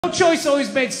Choice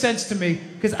always made sense to me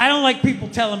because I don't like people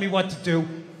telling me what to do.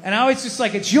 And I always just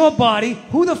like, it's your body.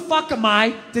 Who the fuck am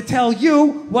I to tell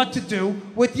you what to do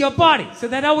with your body? So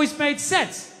that always made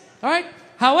sense. All right?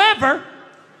 However,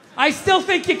 I still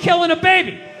think you're killing a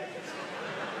baby.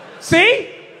 See?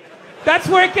 That's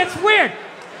where it gets weird.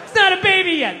 It's not a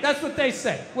baby yet. That's what they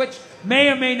say, which may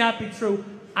or may not be true.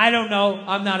 I don't know.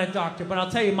 I'm not a doctor. But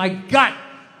I'll tell you, my gut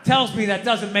tells me that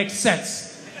doesn't make sense.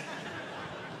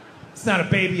 It's not a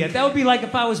baby yet. That would be like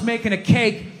if I was making a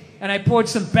cake and I poured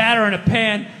some batter in a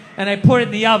pan and I put it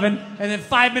in the oven, and then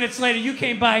 5 minutes later you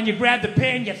came by and you grabbed the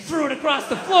pan, you threw it across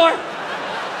the floor,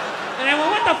 and I went,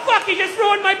 what the fuck, you just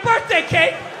ruined my birthday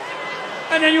cake?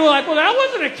 And then you were like, well, that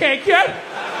wasn't a cake yet.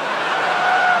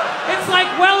 It's like,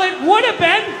 well, it would have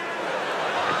been.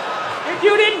 If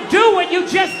you didn't do what you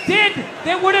just did,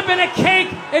 there would have been a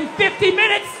cake in 50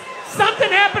 minutes.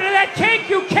 Something happened to that cake,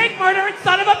 you cake murdering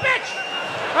son of a bitch.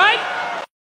 Right?